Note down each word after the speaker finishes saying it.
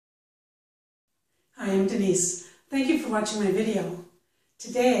Hi, I'm Denise. Thank you for watching my video.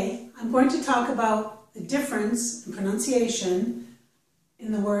 Today, I'm going to talk about the difference in pronunciation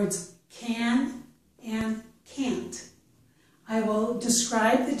in the words can and can't. I will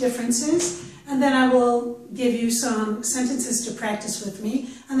describe the differences, and then I will give you some sentences to practice with me,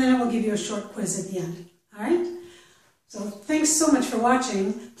 and then I will give you a short quiz at the end. All right? So thanks so much for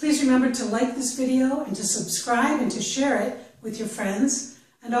watching. Please remember to like this video and to subscribe and to share it with your friends.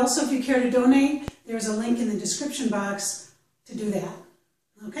 And also, if you care to donate, there's a link in the description box to do that.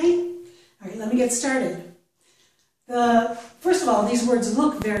 Okay? All right, let me get started. First of all, these words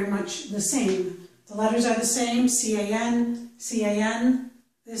look very much the same. The letters are the same, C-A-N, C-A-N.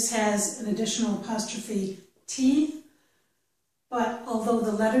 This has an additional apostrophe T. But although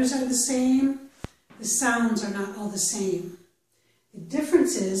the letters are the same, the sounds are not all the same. The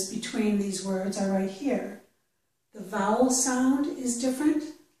differences between these words are right here. The vowel sound is different.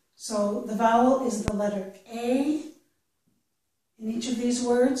 So the vowel is the letter A in each of these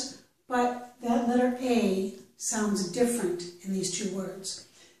words, but that letter A sounds different in these two words.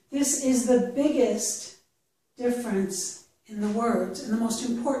 This is the biggest difference in the words and the most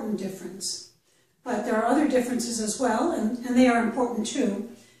important difference. But there are other differences as well, and they are important too.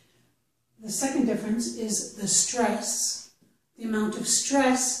 The second difference is the stress, the amount of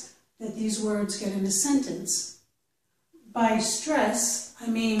stress that these words get in a sentence. By stress, I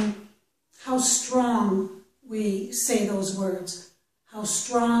mean how strong we say those words. How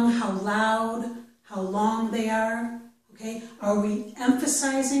strong, how loud, how long they are. Okay? Are we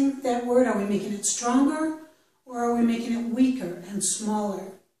emphasizing that word? Are we making it stronger? Or are we making it weaker and smaller?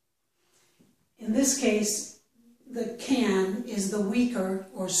 In this case, the can is the weaker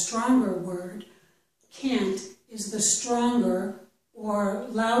or stronger word. Can't is the stronger or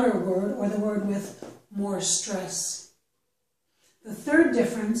louder word, or the word with more stress. The third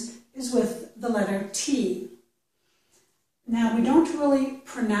difference is with the letter T. Now, we don't really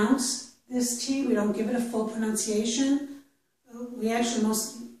pronounce this T. We don't give it a full pronunciation. We actually,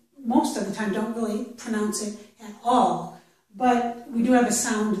 most of the time, don't really pronounce it at all. But we do have a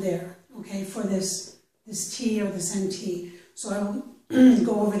sound there, okay, for this T or this NT. So I will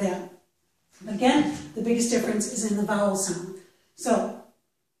go over that. But again, the biggest difference is in the vowel sound. So,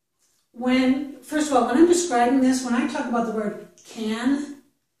 first of all, when I'm describing this, when I talk about the word can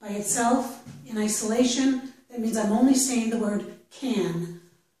by itself in isolation, that means I'm only saying the word can.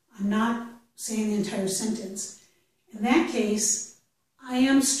 I'm not saying the entire sentence. In that case, I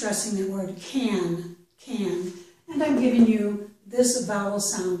am stressing the word can, and I'm giving you this vowel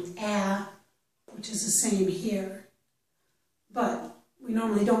sound, a, which is the same here. But we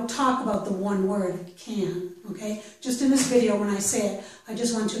normally don't talk about the one word, can, okay? Just in this video, when I say it, I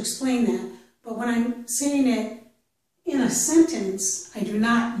just want to explain that. But when I'm saying it in a sentence, I do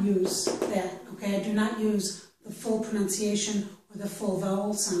not use that, okay? I do not use the full pronunciation or the full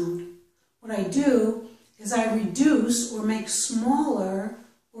vowel sound. What I do is I reduce or make smaller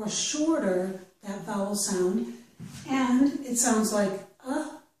or shorter that vowel sound, and it sounds like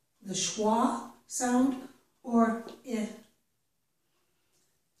the schwa sound, or I.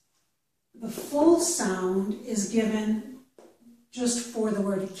 The full sound is given just for the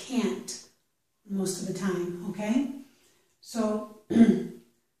word can't most of the time, okay? So,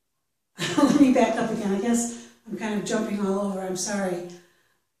 let me back up again. I guess I'm kind of jumping all over. I'm sorry.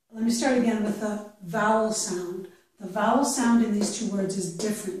 Let me start again with the vowel sound. The vowel sound in these two words is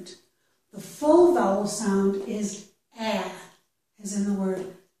different. The full vowel sound is a, as in the word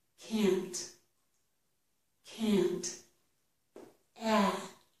can't. Can't. A.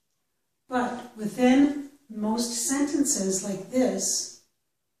 But within most sentences like this,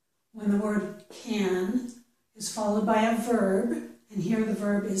 when the word can is followed by a verb, and here the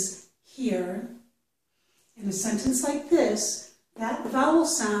verb is here, in a sentence like this, that vowel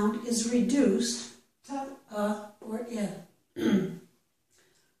sound is reduced to or I.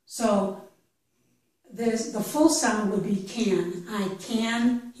 So the full sound would be can. I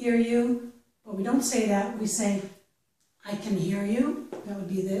can hear you, but we don't say that. We say, I can hear you. That would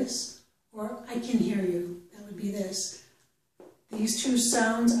be this. Or I can hear you. That would be this. These two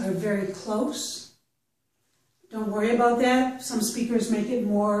sounds are very close. Don't worry about that. Some speakers make it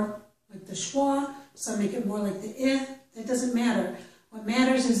more like the schwa. Some make it more like the I. That doesn't matter. What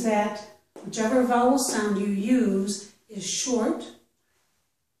matters is that whichever vowel sound you use is short,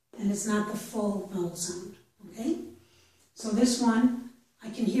 and it's not the full vowel sound, okay? So this one, I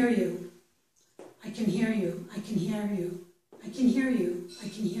can hear you. I can hear you. I can hear you. I can hear you. I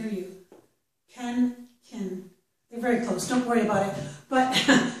can hear you. Can. They're very close. Don't worry about it. But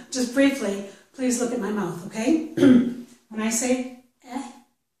just briefly, please look at my mouth, okay? When I say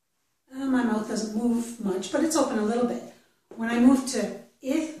my mouth doesn't doesn't move much, but it's open a little bit. When I move to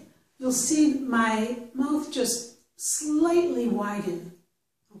I, you'll see my mouth just slightly widen,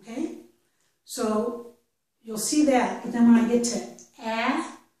 okay? So you'll see that, but then when I get to A,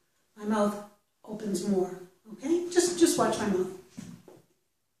 my mouth opens more, okay? Just watch my mouth.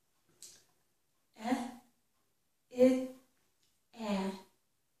 I, A. I,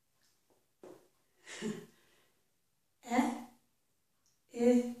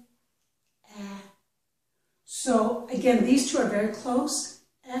 So again, these two are very close.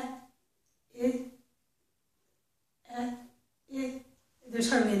 There's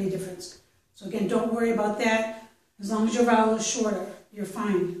hardly any difference. So again, don't worry about that. As long as your vowel is shorter, you're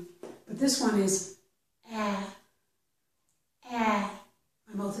fine. But this one is a. My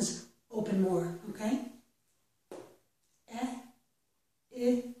mouth is open more, okay?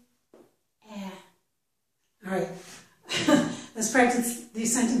 All right, let's practice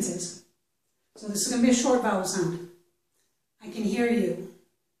these sentences. So this is going to be a short vowel sound. I can hear you.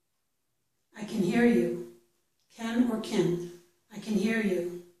 I can hear you. Can or kin. I can hear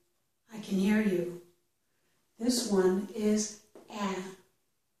you. I can hear you. This one is a.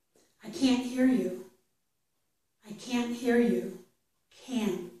 I can't hear you. I can't hear you.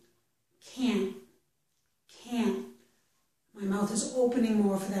 Can. My mouth is opening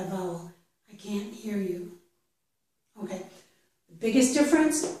more for that vowel. I can't hear you. Okay. The biggest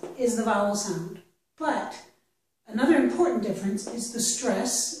difference is the vowel sound. But another important difference is the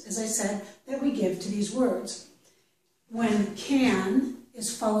stress, as I said, that we give to these words. When can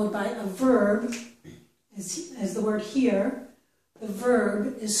is followed by a verb, as the word hear, the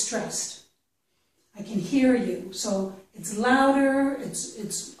verb is stressed. I can hear you. So it's louder,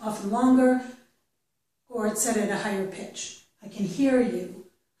 it's often longer, or it's set at a higher pitch. I can hear you.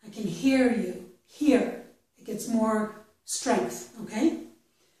 I can hear you. Hear. It gets more strength, okay?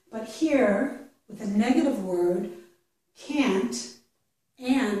 But here, with a negative word, can't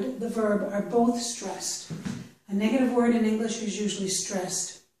and the verb are both stressed. A negative word in English is usually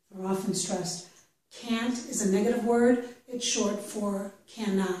stressed, or often stressed. Can't is a negative word. It's short for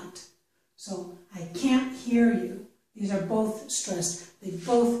cannot. So, I can't hear you. These are both stressed. They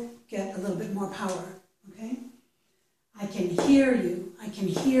both get a little bit more power, okay? I can hear you. I can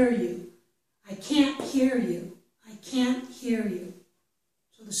hear you. I can't hear you. I can't hear you.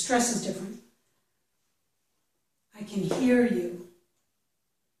 So the stress is different. I can hear you.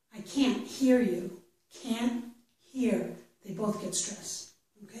 I can't hear you. Can't hear. They both get stress,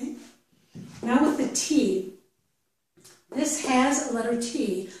 okay? Now with the T, this has a letter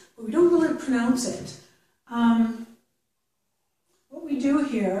T, but we don't really pronounce it. What we do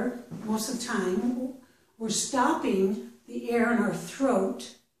here, most of the time, we're stopping the air in our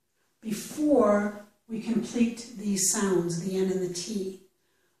throat before we complete these sounds, the N and the T.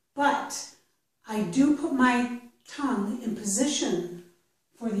 But I do put my tongue in position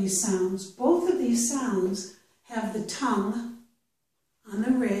for these sounds. Both of these sounds have the tongue on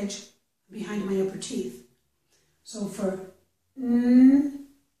the ridge behind my upper teeth. So for N,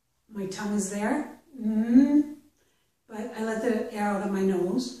 my tongue is there, N, but I let the air out of my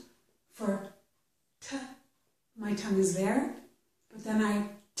nose. For T, my tongue is there, but then I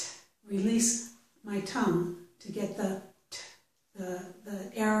release my tongue to get the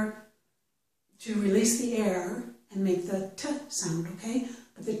air, to release the air and make the T sound, okay?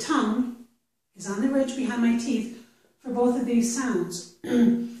 But the tongue is on the ridge behind my teeth for both of these sounds.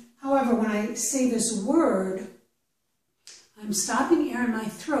 However, when I say this word, I'm stopping air in my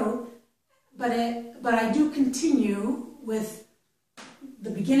throat, but I do continue with the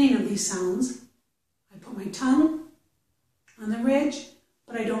beginning of these sounds. I put my tongue on the ridge,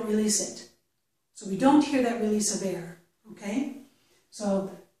 but I don't release it. So we don't hear that release of air, okay? So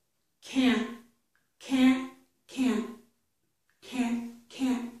can't.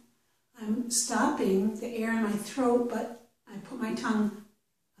 I'm stopping the air in my throat, but I put my tongue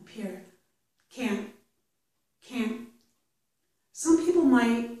up here. Can't. Some people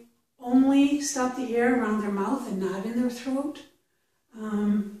might only stop the air around their mouth and not in their throat.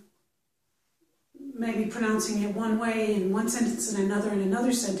 Maybe pronouncing it one way in one sentence and another in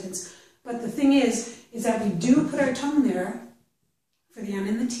another sentence. But the thing is that we do put our tongue there for the N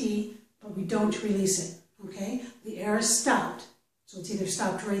and the T, but we don't release it, okay? The air is stopped. So it's either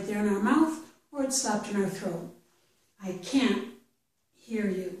stopped right there in our mouth or it's stopped in our throat. I can't hear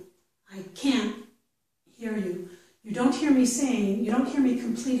you. I can't hear you. You don't hear me saying, you don't hear me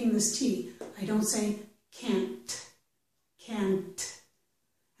completing this T. I don't say can't. And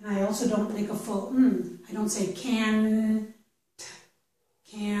I also don't make a full N. I don't say can't.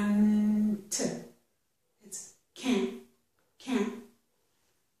 It's can't.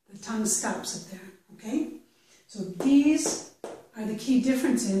 The The tongue stops up there, okay? So these are the key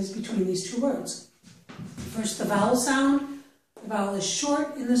differences between these two words. First, the vowel sound. The vowel is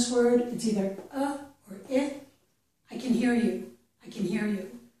short in this word. It's either or I. I can hear you. I can hear you.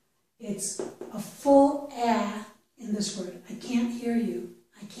 It's a full in this word. I can't hear you.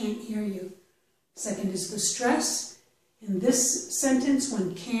 I can't hear you. Second is the stress. In this sentence,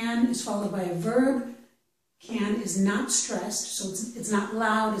 when can is followed by a verb, can is not stressed, so it's not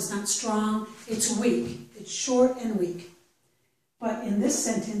loud, it's not strong, it's weak. It's short and weak. But in this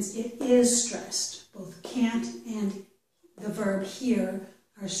sentence, it is stressed. Both can't and the verb here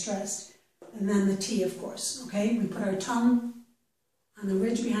are stressed. And then the T, of course, okay? We put our tongue on the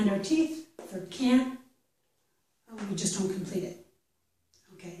ridge behind our teeth for can't. We just don't complete it,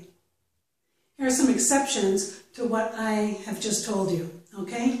 okay? Here are some exceptions to what I have just told you,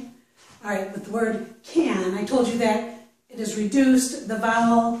 okay? All right, with the word can, I told you that it is reduced. The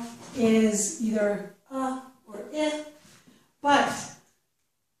vowel is either or I. But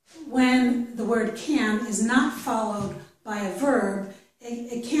when the word can is not followed by a verb,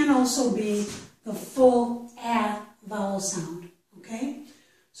 it can also be the full vowel sound, okay?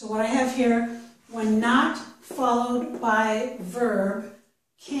 So what I have here, when not followed by verb,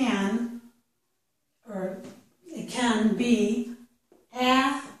 can, or it can be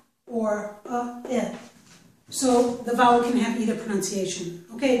or I. So the vowel can have either pronunciation,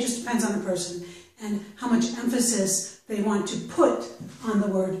 okay? It just depends on the person and how much emphasis they want to put on the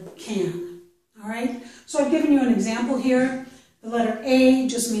word can, all right? So I've given you an example here. The letter A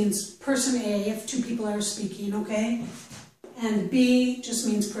just means person A if two people are speaking, okay? And B just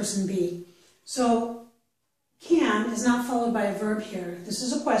means person B. So can is not followed by a verb here. This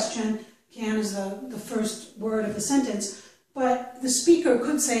is a question. Can is the first word of the sentence. But the speaker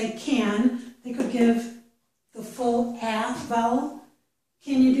could say can. They could give the full vowel.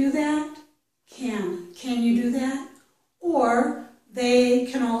 Can you do that? Can. Can you do that? Or they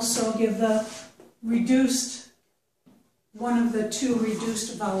can also give the reduced, one of the two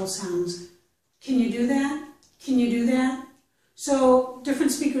reduced vowel sounds. Can you do that? Can you do that? So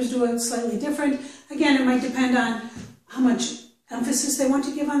different speakers do it slightly different. Again, it might depend on how much emphasis they want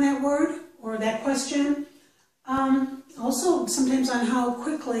to give on that word or that question. Also, sometimes on how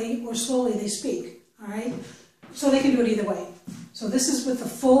quickly or slowly they speak, all right? So they can do it either way. So this is with the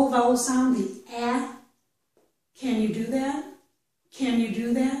full vowel sound, the a. Can you do that? Can you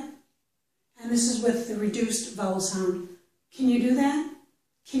do that? And this is with the reduced vowel sound. Can you do that?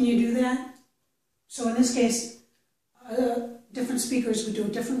 Can you do that? So in this case, different speakers would do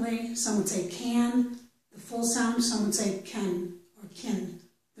it differently. Some would say can, the full sound. Some would say can or kin,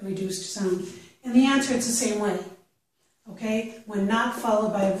 the reduced sound. And the answer, it's the same way, okay, when not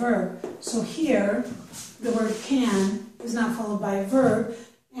followed by a verb. So here, the word can is not followed by a verb,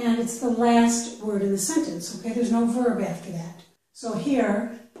 and it's the last word in the sentence, okay? There's no verb after that. So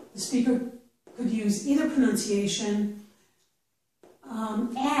here, the speaker could use either pronunciation.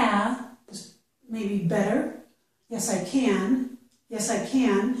 Is maybe better. Yes, I can. Yes, I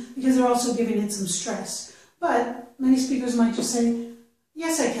can, because they're also giving it some stress. But many speakers might just say,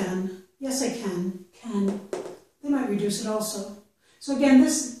 yes, I can. Yes, I can. Can. They might reduce it also. So again,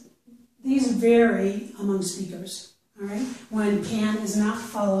 these vary among speakers, all right, when can is not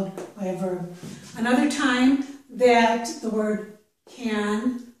followed by a verb. Another time that the word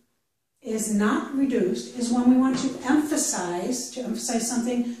can is not reduced is when we want to emphasize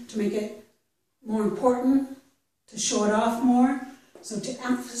something, to make it more important, to show it off more. So to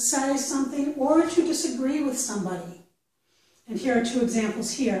emphasize something or to disagree with somebody. And here are two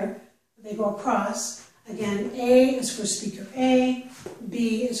examples here. They go across. Again, A is for speaker A,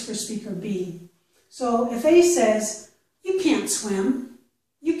 B is for speaker B. So if A says, you can't swim,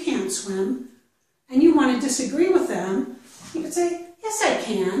 and you want to disagree with them, you could say, yes, I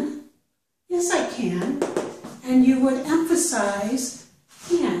can. Yes, I can. And you would emphasize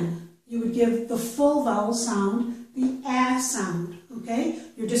can. You would give the full vowel sound, the a sound, okay?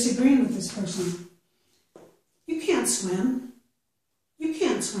 You're disagreeing with this person. You can't swim. You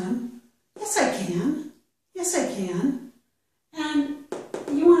can't swim. Yes, I can. Yes, I can. And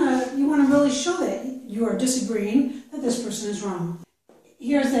you want to really show that you are disagreeing, that this person is wrong.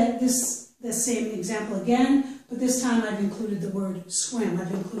 Here's the same example again, but this time I've included the word swim.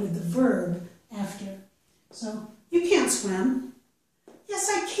 I've included the verb after. So, you can't swim. Yes,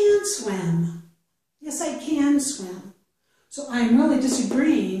 I can swim. Yes, I can swim. So I'm really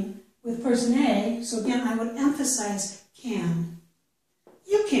disagreeing with person A, so again I would emphasize can.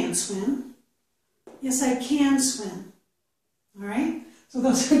 You can't swim. Yes, I can swim. All right? So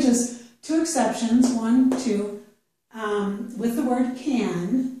those are just two exceptions, 1, 2, with the word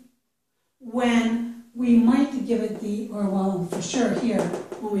can, when we might give it the, or well, for sure here,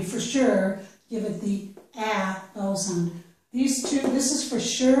 when we for sure give it the a vowel sound. These two, this is for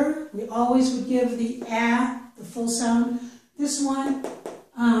sure, we always would give the a, the full sound. This one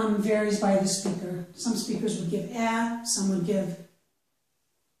varies by the speaker. Some speakers would give a, some would give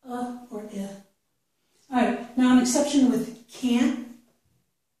or I. Alright, now an exception with can't.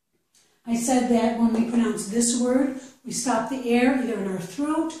 I said that when we pronounce this word, we stop the air either in our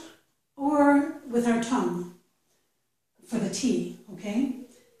throat or with our tongue for the T, okay?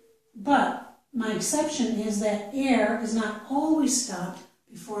 But my exception is that air is not always stopped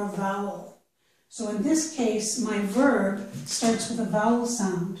before a vowel. So in this case, my verb starts with a vowel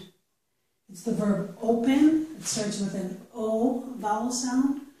sound. It's the verb open. It starts with an O vowel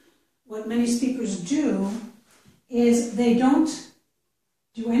sound. What many speakers do is they don't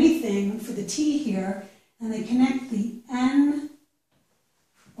do anything for the T here, and they connect the N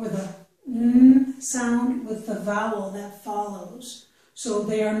or the N sound with the vowel that follows. So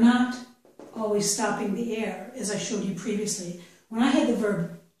they are not always stopping the air, as I showed you previously. When I had the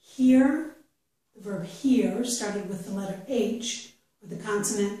verb hear, the verb hear started with the letter H, with the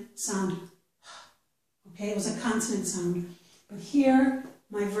consonant sound. Okay, it was a consonant sound. But here,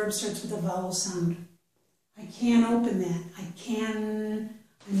 my verb starts with a vowel sound. I can open that. I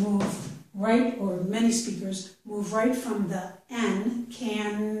move right, or many speakers move right from the N,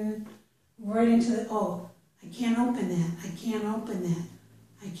 can, right into the O. I can't open that. I can't open that.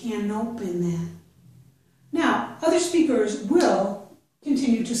 I can't open that. Now, other speakers will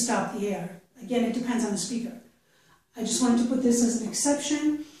continue to stop the air. Again, it depends on the speaker. I just wanted to put this as an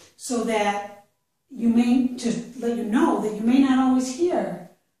exception so that you may, to let you know that you may not always hear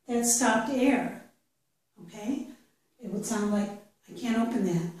that stopped air. Okay? It would sound like, I can't open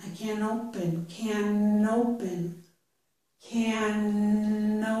that. I can't open. Can open.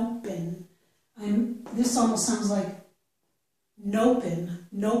 Can open. This almost sounds like nopin.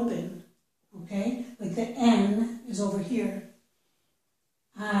 Nopin. Okay? Like the N is over here.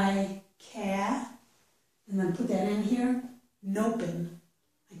 I can. And then put that in here. Nopin.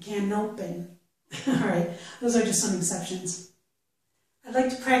 I can open. Alright, those are just some exceptions. I'd like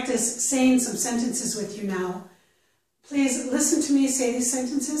to practice saying some sentences with you now. Please listen to me say these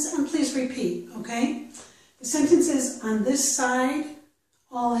sentences and please repeat, okay? The sentences on this side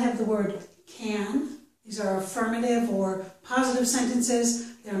all have the word can. These are affirmative or positive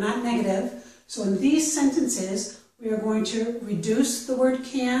sentences. They're not negative. So in these sentences, we are going to reduce the word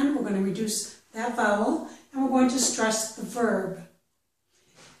can. We're going to reduce that vowel, and we're going to stress the verb.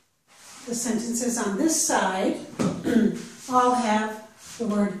 The sentences on this side all have the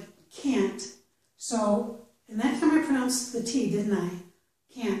word can't. So, and that time I pronounced the T, didn't I?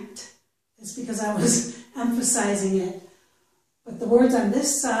 Can't. It's because I was emphasizing it. But the words on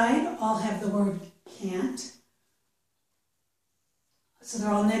this side all have the word can't. So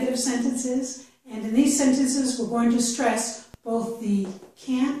they're all negative sentences. And in these sentences, we're going to stress both the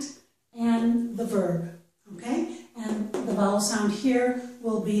can't and the verb. Okay? And the vowel sound here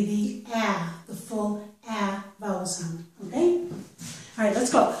will be the a, the full a vowel sound. Okay? All right,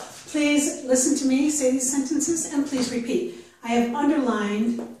 let's go. Please listen to me say these sentences and please repeat. I have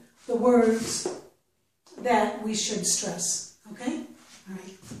underlined the words that we should stress. Okay? All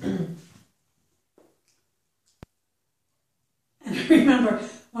right. And remember,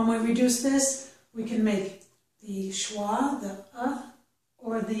 when we reduce this, we can make the schwa, the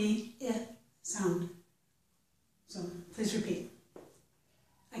or the I sound. So please repeat.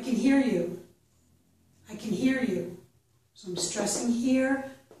 I can hear you. I can hear you. So I'm stressing here.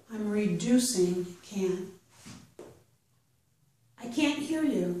 I'm reducing can. I can't hear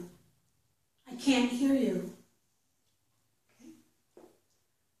you. I can't hear you. Okay.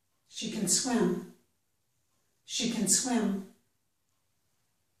 She can swim. She can swim.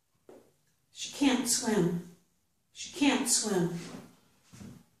 She can't swim. She can't swim.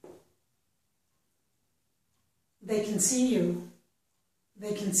 They can see you.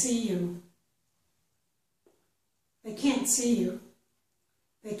 They can see you. They can't see you.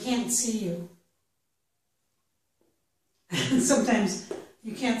 They can't see you. Sometimes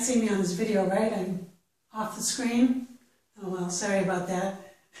you can't see me on this video, right? I'm off the screen. Oh well, sorry about that.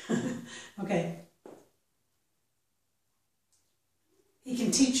 Okay. He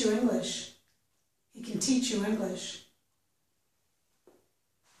can teach you English. He can teach you English.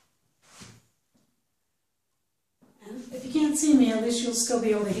 And if you can't see me, at least you'll still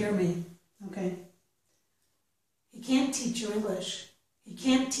be able to hear me. Okay. He can't teach you English. He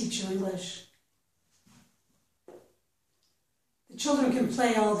can't teach you English. The children can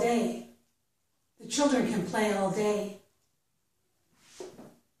play all day. The children can play all day.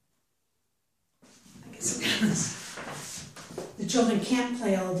 The children can't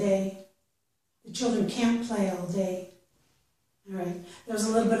play all day. The children can't play all day. All right, that was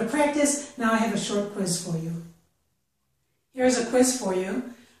a little bit of practice. Now I have a short quiz for you. Here's a quiz for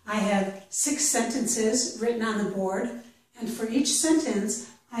you. I have 6 sentences written on the board, and for each sentence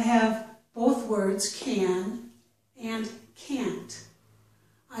I have both words can and can't.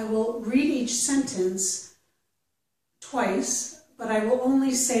 I will read each sentence twice, but I will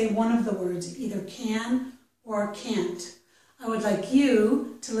only say one of the words, either can or can't. I would like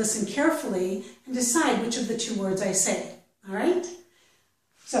you to listen carefully and decide which of the 2 words I say. All right?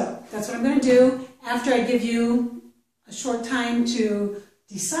 So that's what I'm going to do. After I give you a short time to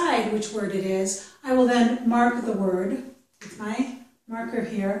decide which word it is, I will then mark the word with my marker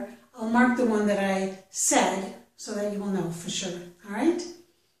here. I'll mark the one that I said so that you will know for sure. All right?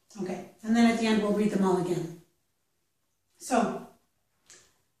 Okay. And then at the end we'll read them all again. So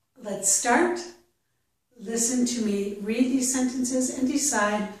let's start. Listen to me read these sentences and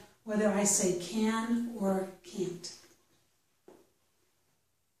decide whether I say can or can't.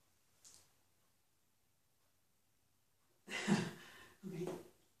 Okay.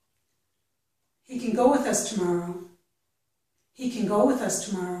 He can go with us tomorrow. He can go with us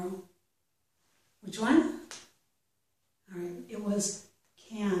tomorrow. Which one? All right, it was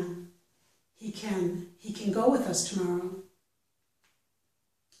can. He can. He can go with us tomorrow.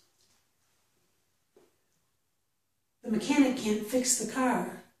 The mechanic can't fix the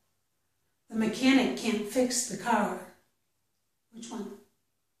car. The mechanic can't fix the car. Which one?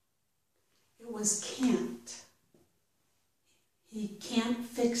 It was can't. He can't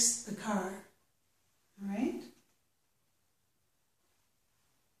fix the car. All right?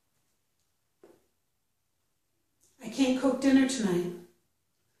 I can't cook dinner tonight.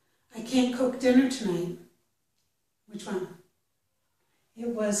 I can't cook dinner tonight. Which one? It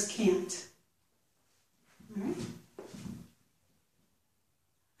was can't. All right?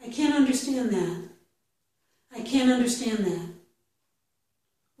 I can't understand that. I can't understand that.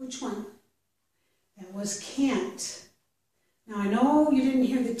 Which one? That was can't. Now I know you didn't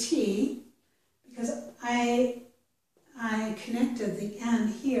hear the T because I connected the N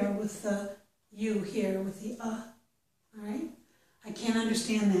here with the U here with the All right? I can't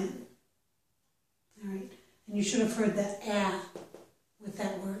understand that. All right? And you should have heard that with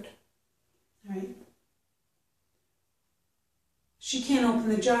that word. All right? She can't open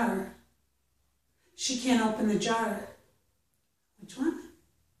the jar. She can't open the jar. Which one?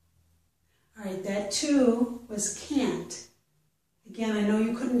 All right, that too was can't. Again, I know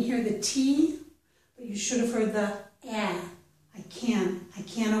you couldn't hear the T, but you should have heard the I can. I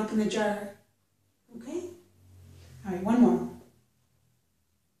can't open the jar. Okay? All right, one more.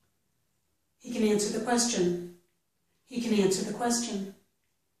 He can answer the question. He can answer the question.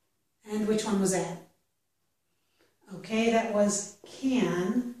 And which one was that? Okay, that was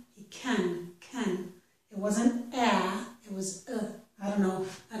can. He can. It wasn't it was I don't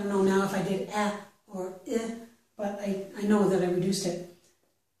know now if I did or but I know that I reduced it.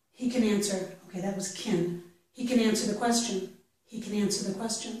 He can answer. Okay, that was can. He can answer the question. He can answer the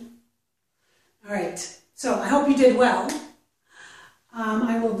question. All right, so I hope you did well.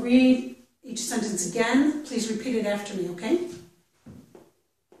 I will read each sentence again. Please repeat it after me, okay?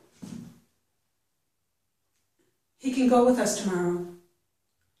 He can go with us tomorrow.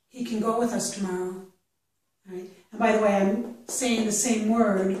 He can go with us tomorrow. All right. And by the way, I'm saying the same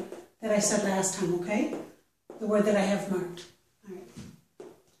word that I said last time, okay? The word that I have marked. All right.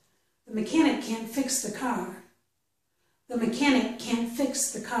 The mechanic can't fix the car. The mechanic can't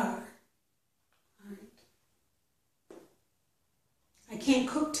fix the car. All right. I can't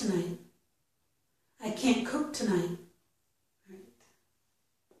cook tonight. I can't cook tonight. All right.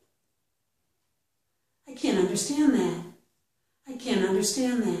 I can't understand that. I can't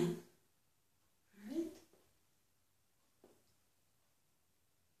understand that. All right.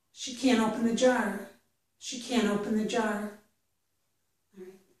 She can't open the jar. She can't open the jar. All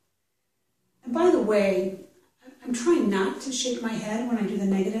right. And by the way, I'm trying not to shake my head when I do the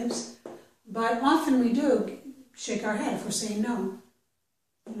negatives, but often we do shake our head if we're saying no.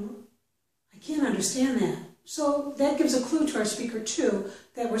 You know, I can't understand that. So that gives a clue to our speaker too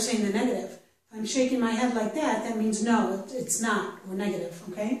that we're saying the negative. If I'm shaking my head like that, that means no, it's not, or negative,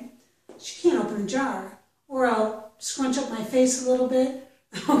 okay? She can't open the jar. Or I'll scrunch up my face a little bit,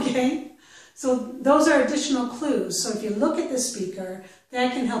 okay? So those are additional clues. So if you look at the speaker,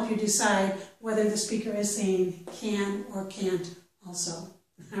 that can help you decide whether the speaker is saying can or can't also.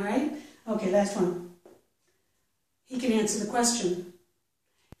 All right? Okay, last one. He can answer the question.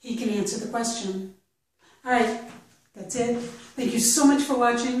 He can answer the question. All right, that's it. Thank you so much for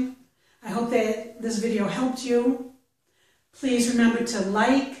watching. I hope that this video helped you. Please remember to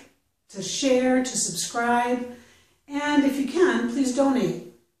like, to share, to subscribe, and if you can, please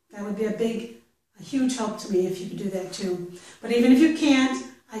donate. That would be a huge help to me if you could do that too. But even if you can't,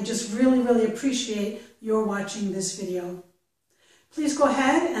 I just really appreciate your watching this video. Please go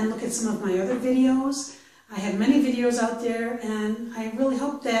ahead and look at some of my other videos. I have many videos out there, and I really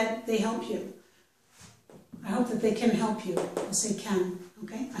hope that they help you. I hope that they can help you. I'll say can,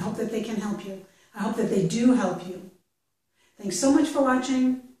 okay? I hope that they can help you. I hope that they do help you. Thanks so much for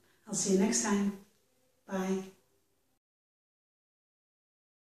watching. I'll see you next time. Bye.